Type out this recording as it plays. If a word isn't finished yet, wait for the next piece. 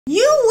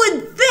You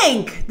would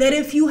think that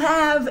if you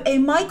have a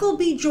Michael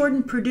B.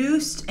 Jordan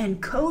produced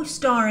and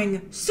co-starring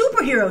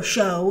superhero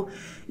show,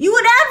 you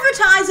would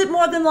advertise it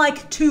more than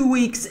like 2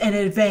 weeks in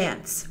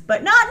advance,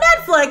 but not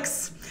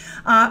Netflix.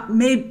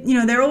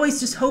 They're always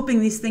just hoping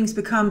these things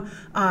become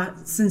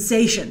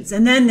sensations,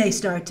 and then they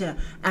start to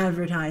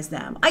advertise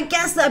them. I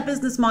guess that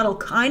business model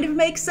kind of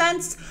makes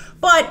sense,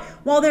 but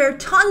while there are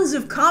tons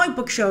of comic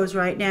book shows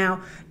right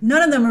now,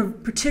 none of them are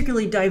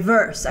particularly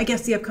diverse. I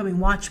guess the upcoming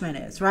Watchmen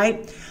is,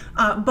 right?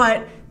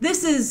 But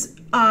this is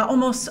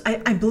almost,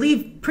 I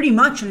believe, pretty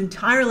much an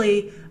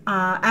entirely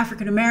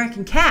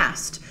African-American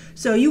cast.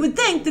 So you would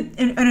think that,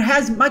 and it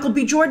has Michael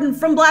B. Jordan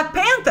from Black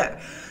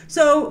Panther.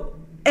 So,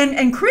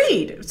 and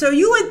Creed. So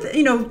you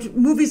would,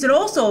 movies that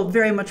also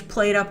very much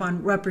played up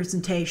on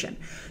representation.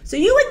 So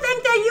you would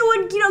think that you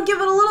would, give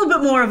it a little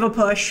bit more of a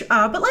push.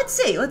 But let's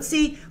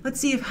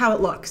see how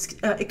it looks.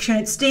 Can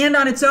it stand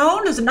on its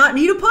own? Does it not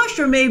need a push?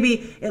 Or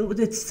maybe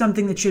it's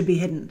something that should be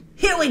hidden.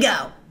 Here we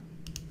go.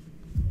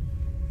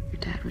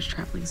 Your dad was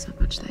traveling so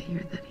much that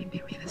year that he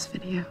made me this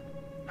video.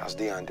 How's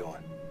Dion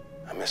doing?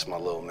 I miss my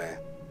little man.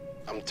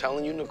 I'm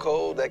telling you,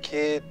 Nicole, that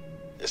kid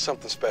is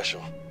something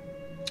special.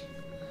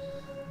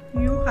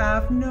 You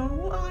have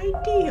no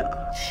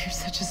idea. You're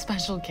such a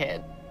special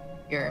kid.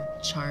 You're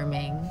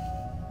charming,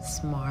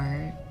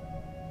 smart,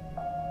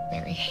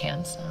 very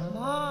handsome.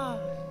 Mom.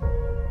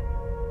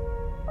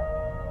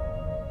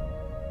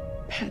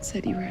 Pat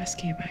said you were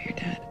asking about your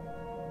dad.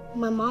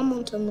 My mom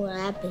won't tell me what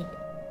happened.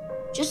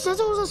 Just says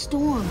it was a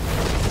storm.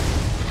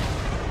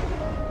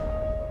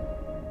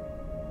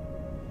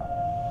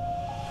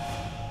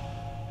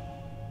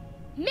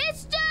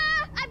 Mister!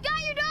 I've got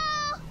your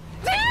doll!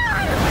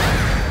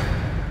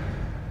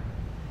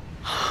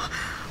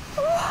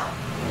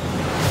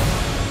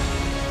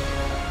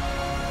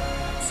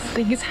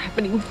 Something is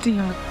happening with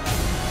Dion.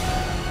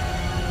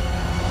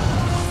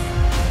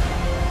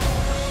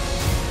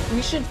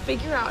 We should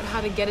figure out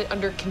how to get it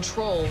under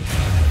control.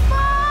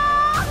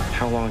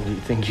 How long do you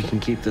think you can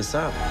keep this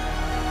up?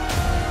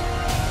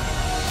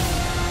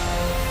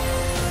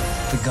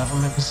 The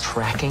government is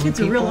tracking Kid's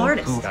a real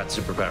artist. who got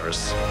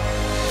superpowers.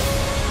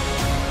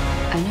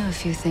 I know a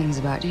few things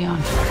about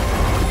Dion.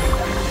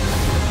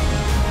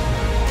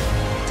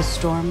 The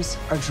storms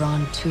are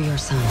drawn to your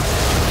son.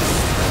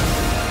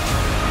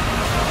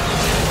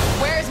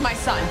 Where's my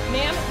son?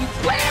 Ma'am,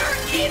 where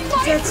is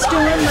my Is that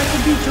storm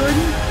Michael B.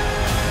 Jordan?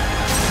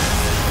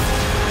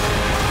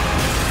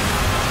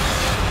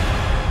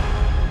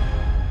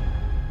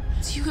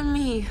 It's you and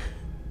me.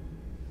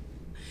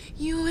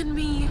 You and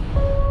me.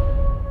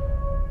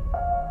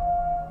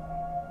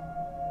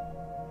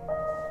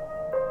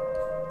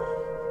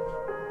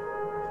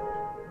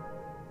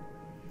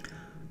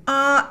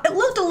 It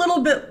looked a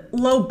little bit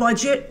low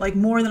budget, like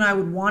more than I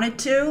would want it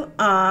to.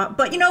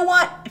 But you know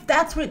what? If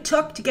that's what it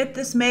took to get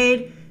this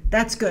made,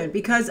 that's good.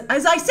 Because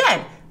as I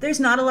said, there's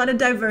not a lot of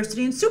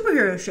diversity in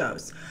superhero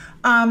shows.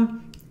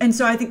 And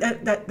so I think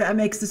that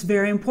makes this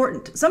very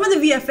important. Some of the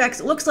VFX,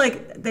 it looks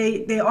like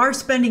they are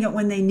spending it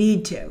when they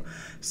need to.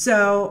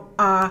 So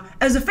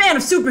as a fan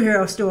of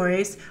superhero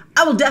stories,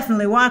 I will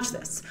definitely watch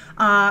this.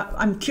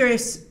 I'm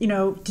curious,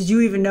 did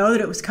you even know that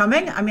it was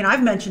coming? I mean,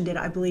 I've mentioned it,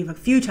 I believe, a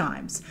few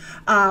times.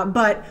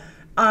 But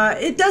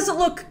it doesn't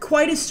look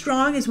quite as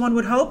strong as one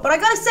would hope. But I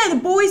gotta say, the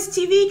Boys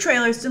TV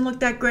trailers didn't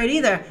look that great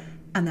either.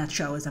 And that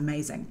show is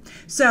amazing.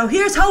 So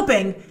here's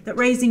hoping that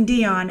Raising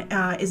Dion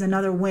is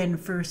another win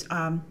for,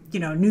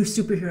 new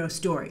superhero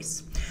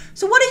stories.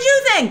 So what did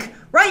you think?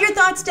 Write your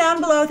thoughts down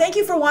below. Thank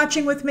you for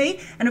watching with me.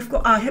 And of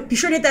course, be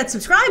sure to hit that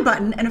subscribe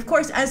button. And of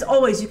course, as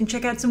always, you can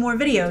check out some more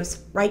videos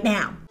right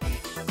now.